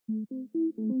What's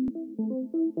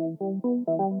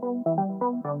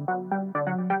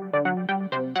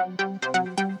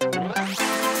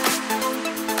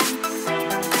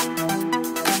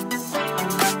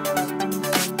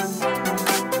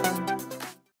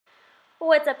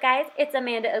up guys, it's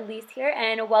Amanda Elise here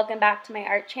and welcome back to my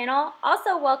art channel.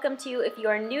 Also welcome to you if you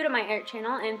are new to my art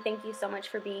channel, and thank you so much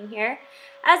for being here.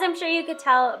 As I'm sure you could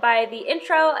tell by the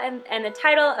intro and the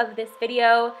title of this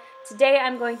video, today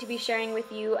I'm going to be sharing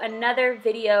with you another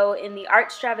video in the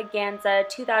Artstravaganza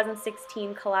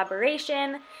 2016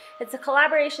 collaboration. It's a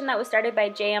collaboration that was started by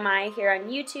JMI here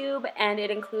on YouTube, and it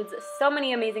includes so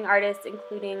many amazing artists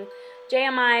including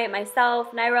JMI,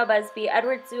 myself, NYRELLE,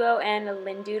 Edward Zuo, and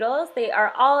LINDOODLEZ. They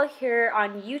are all here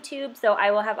on YouTube, so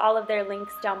I will have all of their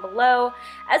links down below,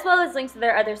 as well as links to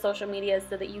their other social medias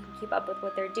so that you can keep up with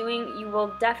what they're doing. You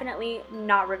will definitely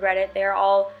not regret it. They're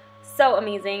all so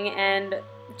amazing and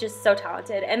just so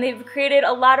talented, and they've created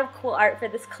a lot of cool art for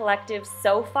this collective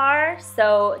so far,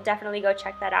 so definitely go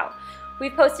check that out.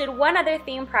 We've posted one other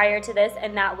theme prior to this,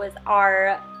 and that was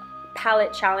our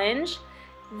palette challenge.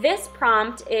 This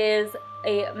prompt is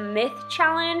a myth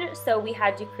challenge, so we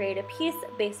had to create a piece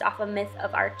based off a myth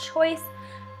of our choice.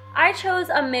 I chose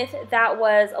a myth that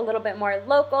was a little bit more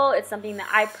local. It's something that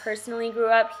I personally grew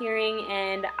up hearing,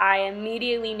 and I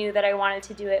immediately knew that I wanted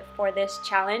to do it for this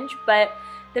challenge. But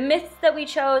the myths that we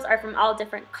chose are from all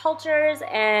different cultures,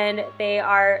 and they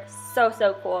are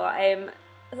so cool. I'm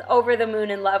over the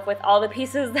moon in love with all the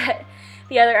pieces that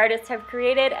the other artists have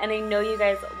created, and I know you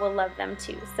guys will love them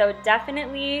too. So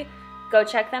definitely go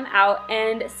check them out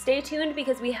and stay tuned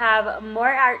because we have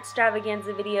more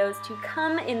Artstravaganza videos to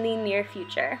come in the near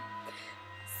future.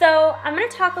 So I'm going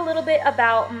to talk a little bit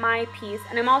about my piece,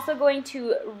 and I'm also going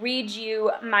to read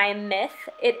you my myth.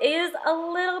 It is a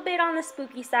little bit on the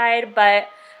spooky side, but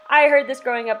I heard this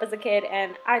growing up as a kid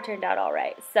and I turned out all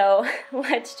right. So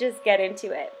let's just get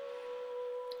into it.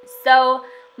 So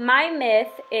my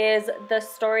myth is the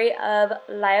story of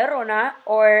La Llorona,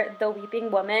 or the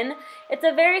Weeping Woman. It's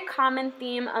a very common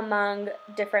theme among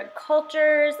different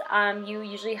cultures. You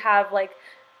usually have like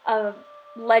a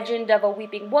legend of a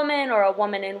weeping woman or a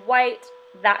woman in white,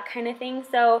 that kind of thing.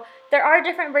 So there are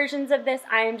different versions of this.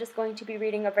 I am just going to be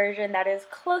reading a version that is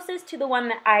closest to the one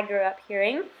that I grew up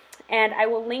hearing, and I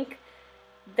will link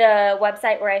the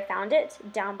website where I found it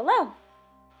down below.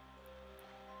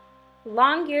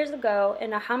 Long years ago,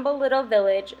 in a humble little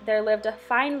village, there lived a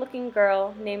fine-looking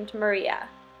girl named Maria.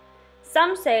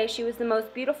 Some say she was the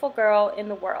most beautiful girl in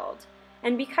the world,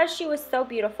 and because she was so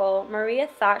beautiful, Maria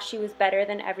thought she was better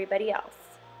than everybody else.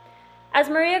 As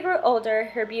Maria grew older,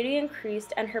 her beauty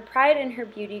increased, and her pride in her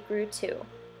beauty grew too.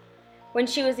 When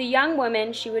she was a young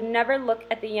woman, she would never look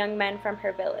at the young men from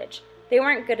her village. They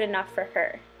weren't good enough for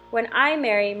her. When I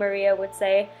marry, Maria would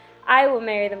say, I will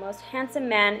marry the most handsome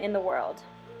man in the world.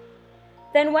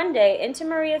 Then one day, into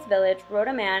Maria's village rode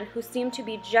a man who seemed to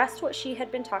be just what she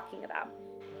had been talking about.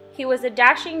 He was a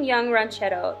dashing young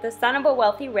ranchero, the son of a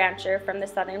wealthy rancher from the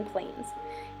southern plains.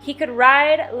 He could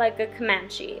ride like a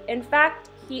Comanche. In fact,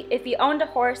 if he owned a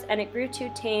horse and it grew too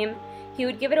tame, he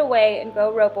would give it away and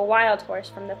go rope a wild horse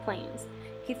from the plains.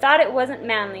 He thought it wasn't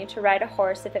manly to ride a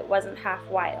horse if it wasn't half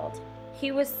wild.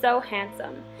 He was so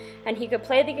handsome, and he could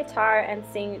play the guitar and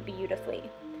sing beautifully.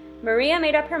 Maria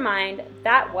made up her mind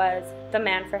that was the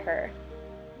man for her.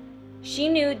 She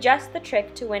knew just the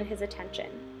trick to win his attention.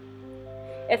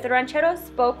 If the ranchero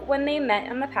spoke when they met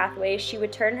on the pathway, she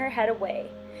would turn her head away.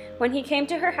 When he came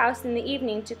to her house in the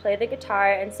evening to play the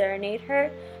guitar and serenade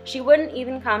her, she wouldn't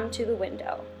even come to the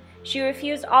window. She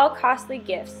refused all costly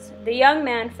gifts. The young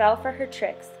man fell for her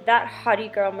tricks. That haughty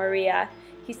girl Maria,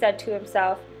 he said to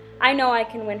himself. I know I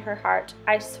can win her heart.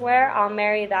 I swear I'll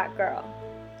marry that girl.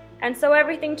 And so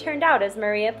everything turned out as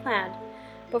Maria planned.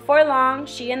 Before long,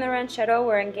 she and the ranchero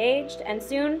were engaged, and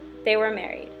soon they were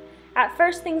married. At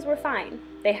first, things were fine.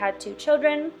 They had 2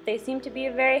 children. They seemed to be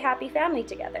a very happy family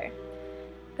together.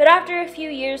 But after a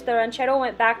few years, the ranchero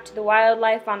went back to the wild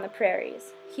life on the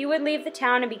prairies. He would leave the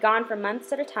town and be gone for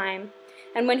months at a time,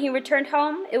 and when he returned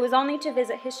home, it was only to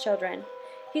visit his children.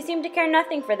 He seemed to care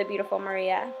nothing for the beautiful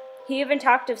Maria. He even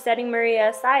talked of setting Maria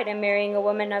aside and marrying a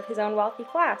woman of his own wealthy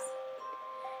class.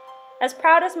 As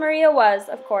proud as Maria was,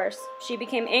 of course, she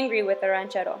became angry with the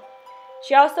ranchero.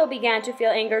 She also began to feel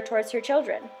anger towards her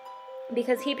children,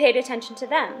 because he paid attention to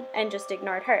them and just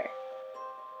ignored her.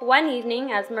 One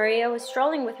evening, as Maria was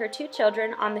strolling with her 2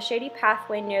 children on the shady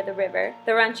pathway near the river,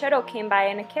 the ranchero came by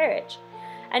in a carriage.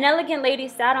 An elegant lady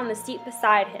sat on the seat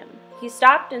beside him. He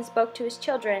stopped and spoke to his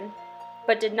children,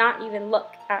 but did not even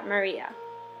look at Maria.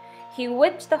 He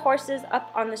whipped the horses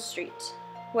up on the street.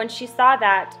 When she saw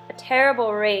that, a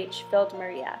terrible rage filled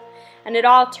Maria, and it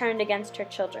all turned against her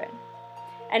children.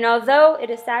 And although it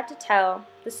is sad to tell,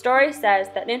 the story says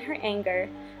that in her anger,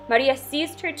 Maria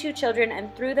seized her 2 children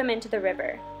and threw them into the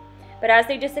river. But as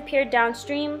they disappeared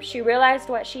downstream, she realized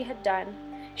what she had done.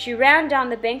 She ran down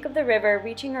the bank of the river,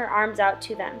 reaching her arms out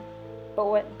to them,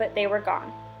 but they were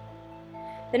gone.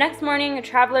 The next morning, a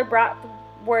traveler brought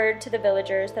word to the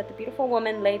villagers that the beautiful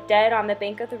woman lay dead on the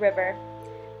bank of the river.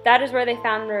 That is where they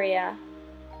found Maria,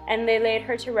 and they laid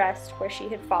her to rest where she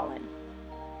had fallen.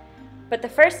 But the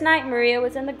first night Maria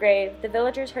was in the grave, the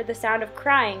villagers heard the sound of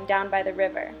crying down by the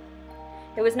river.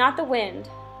 It was not the wind,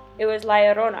 it was La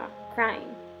Llorona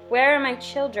crying, "Where are my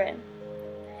children?"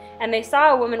 And they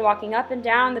saw a woman walking up and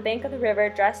down the bank of the river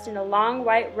dressed in a long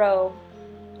white robe,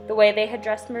 the way they had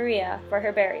dressed Maria for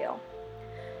her burial.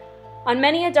 On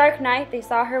many a dark night they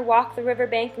saw her walk the river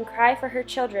bank and cry for her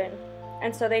children,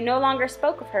 and so they no longer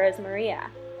spoke of her as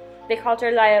Maria. They called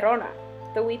her La Llorona,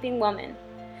 the weeping woman,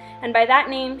 and by that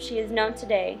name she is known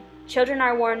today. Children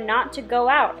are warned not to go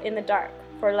out in the dark,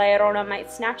 for La Llorona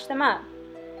might snatch them up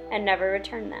and never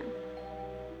return them.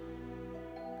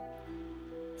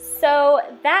 So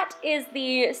that is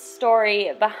the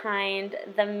story behind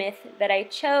the myth that I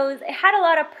chose. It had a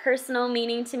lot of personal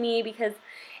meaning to me because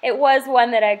it was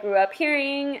one that I grew up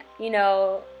hearing, you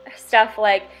know, stuff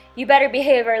like, "You better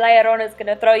behave or La Llorona's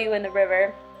gonna throw you in the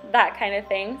river," that kind of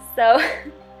thing. So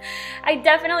I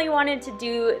definitely wanted to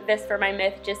do this for my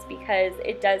myth just because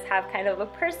it does have kind of a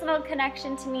personal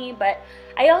connection to me, but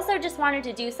I also just wanted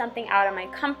to do something out of my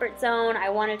comfort zone. I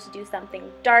wanted to do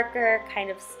something darker, kind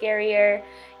of scarier.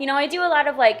 You know, I do a lot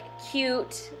of like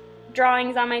cute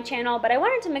drawings on my channel, but I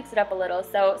wanted to mix it up a little,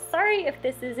 so sorry if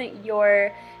this isn't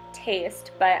your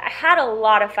taste, but I had a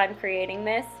lot of fun creating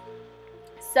this.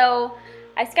 So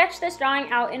I sketched this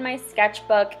drawing out in my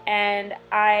sketchbook, and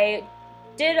I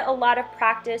did a lot of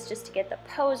practice just to get the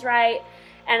pose right,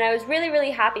 and I was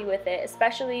really happy with it,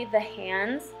 especially the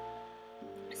hands.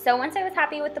 So once I was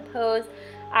happy with the pose,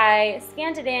 I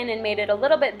scanned it in and made it a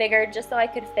little bit bigger just so I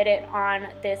could fit it on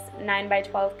this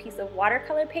 9x12 piece of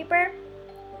watercolor paper.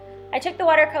 I took the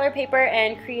watercolor paper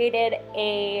and created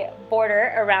a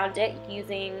border around it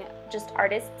using just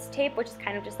artist's tape, which is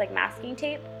kind of just like masking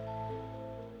tape.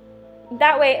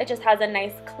 That way it just has a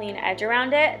nice clean edge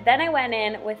around it. Then I went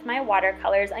in with my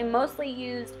watercolors. I mostly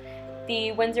used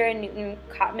the Winsor & Newton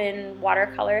Cotman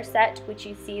watercolor set, which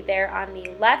you see there on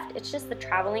the left. It's just the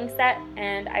traveling set,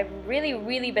 and I've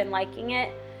really been liking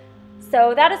it.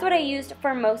 So that is what I used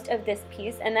for most of this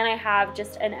piece, and then I have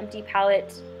just an empty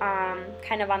palette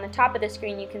kind of on the top of the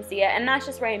screen, you can see it, and that's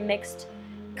just where I mixed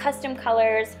custom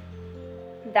colors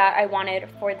that I wanted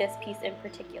for this piece in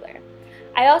particular.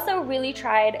 I also really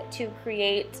tried to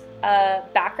create a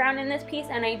background in this piece,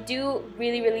 and I do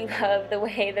really love the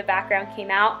way the background came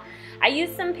out. I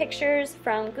used some pictures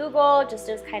from Google just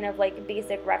as kind of like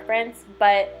basic reference,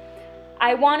 but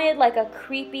I wanted like a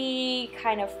creepy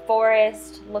kind of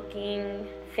forest looking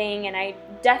thing, and I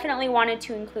definitely wanted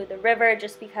to include the river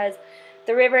just because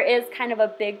the river is kind of a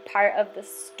big part of the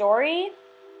story.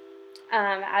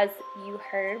 As you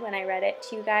heard when I read it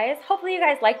to you guys. Hopefully you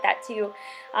guys like that too.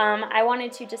 I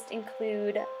wanted to just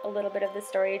include a little bit of the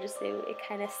story just so it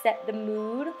kind of set the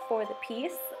mood for the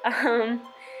piece.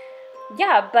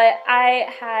 Yeah, but I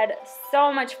had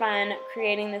so much fun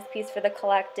creating this piece for the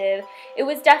collective. It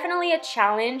was definitely a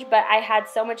challenge, but I had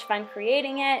so much fun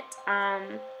creating it,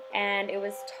 and it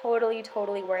was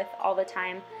totally worth all the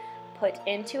time put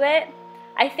into it.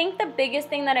 I think the biggest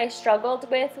thing that I struggled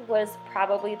with was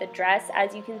probably the dress.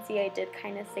 As you can see, I did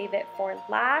kind of save it for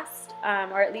last,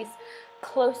 or at least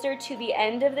closer to the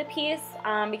end of the piece,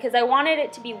 because I wanted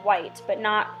it to be white, but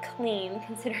not clean,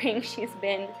 considering she's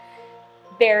been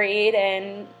buried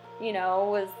and, you know,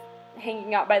 was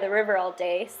hanging out by the river all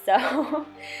day. So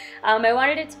I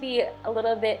wanted it to be a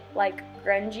little bit like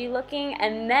grungy looking,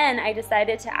 and then I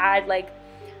decided to add like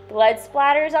blood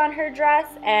splatters on her dress,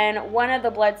 and one of the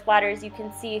blood splatters you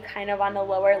can see kind of on the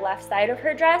lower left side of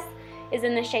her dress is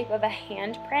in the shape of a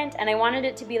handprint, and I wanted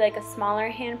it to be like a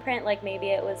smaller handprint, like maybe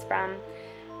it was from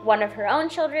one of her own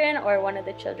children or one of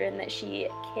the children that she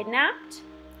kidnapped.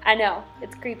 I know,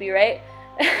 it's creepy, right?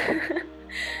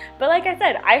 But like I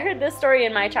said, I heard this story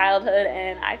in my childhood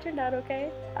and I turned out okay.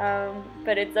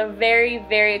 But it's a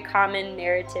very common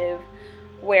narrative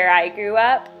where I grew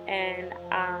up, and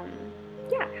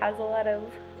yeah, it has a lot of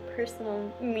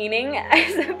personal meaning,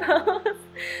 I suppose.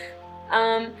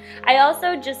 I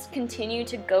also just continue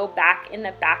to go back in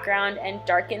the background and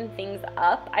darken things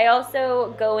up. I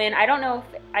also go in, I don't know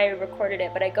if I recorded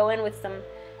it, but I go in with some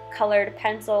colored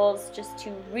pencils just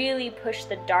to really push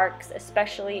the darks,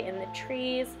 especially in the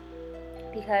trees,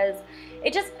 because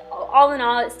it just, all in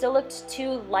all, it still looked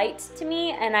too light to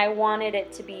me, and I wanted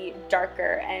it to be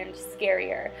darker and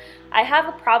scarier. I have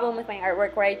a problem with my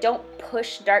artwork where I don't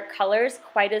push dark colors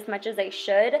quite as much as I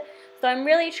should, so I'm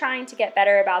really trying to get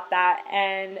better about that,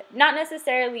 and not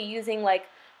necessarily using like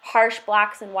harsh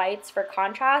blacks and whites for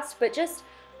contrast, but just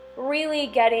really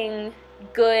getting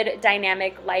good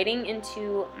dynamic lighting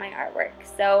into my artwork.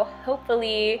 So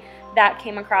hopefully that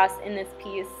came across in this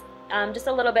piece. Just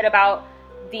a little bit about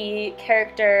the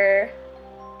character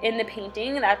in the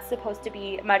painting. That's supposed to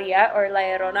be Maria, or La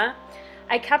Llorona.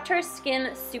 I kept her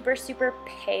skin super, super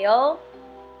pale,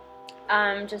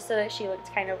 just so that she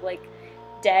looked kind of like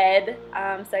dead.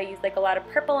 So I used like a lot of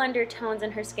purple undertones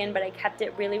in her skin, but I kept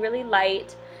it really, really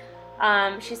light.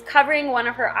 She's covering one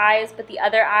of her eyes, but the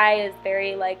other eye is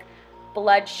very like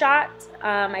bloodshot.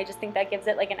 I just think that gives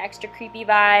it like an extra creepy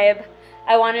vibe.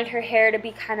 I wanted her hair to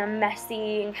be kind of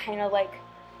messy and kind of like,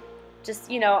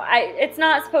 just, you know, it's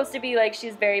not supposed to be like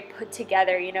she's very put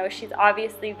together, you know. She's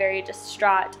obviously very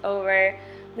distraught over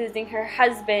losing her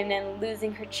husband and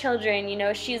losing her children. You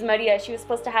know, she's Maria. She was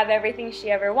supposed to have everything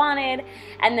she ever wanted,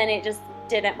 and then it just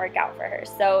didn't work out for her.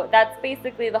 So that's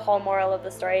basically the whole moral of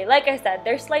the story. Like I said,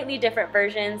 they're slightly different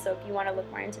versions, so if you want to look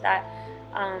more into that,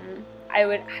 I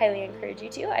would highly encourage you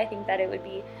to. I think that it would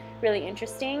be really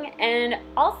interesting. And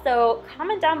also,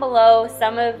 comment down below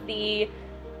some of the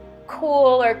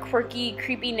cool or quirky,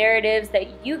 creepy narratives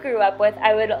that you grew up with.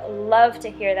 I would love to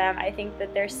hear them. I think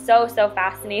that they're so, so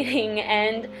fascinating,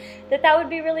 and that would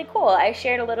be really cool. I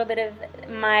shared a little bit of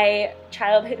my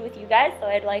childhood with you guys, so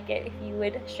I'd like it if you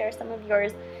would share some of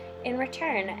yours in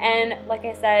return. And like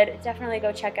I said, definitely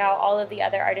go check out all of the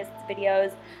other artists'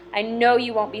 videos. I know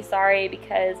you won't be sorry,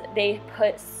 because they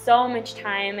put so much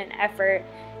time and effort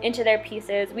into their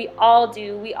pieces. We all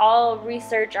do. We all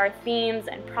research our themes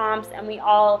and prompts, and we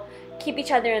all keep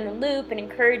each other in the loop and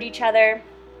encourage each other.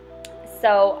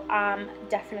 So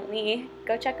definitely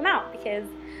go check them out, because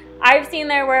I've seen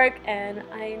their work and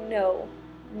I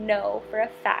know for a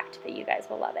fact that you guys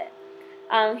will love it.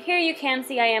 Here you can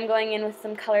see I am going in with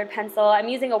some colored pencil. I'm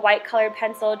using a white colored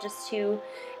pencil just to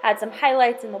add some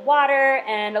highlights in the water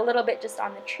and a little bit just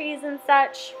on the trees and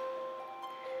such.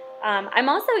 I'm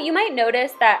also, you might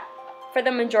notice that for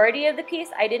the majority of the piece,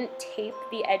 I didn't tape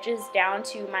the edges down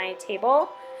to my table.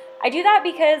 I do that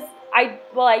because I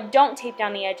don't tape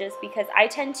down the edges because I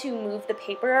tend to move the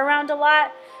paper around a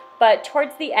lot, but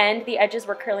towards the end, the edges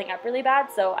were curling up really bad,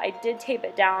 so I did tape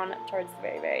it down towards the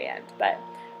very, very end. But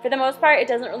for the most part, it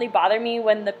doesn't really bother me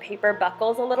when the paper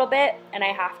buckles a little bit and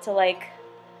I have to like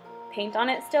paint on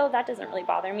it still. That doesn't really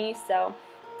bother me, so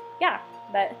yeah.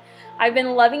 But I've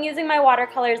been loving using my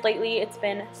watercolors lately. It's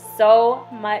been so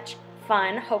much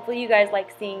fun. Hopefully you guys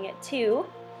like seeing it too.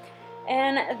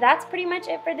 And that's pretty much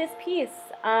it for this piece.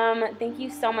 Thank you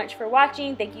so much for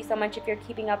watching. Thank you so much if you're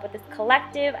keeping up with this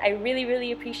collective. I really,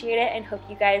 really appreciate it, and hope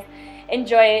you guys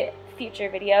enjoy future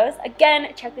videos.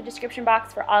 Again, check the description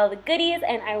box for all the goodies,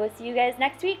 and I will see you guys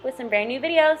next week with some brand new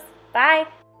videos. Bye!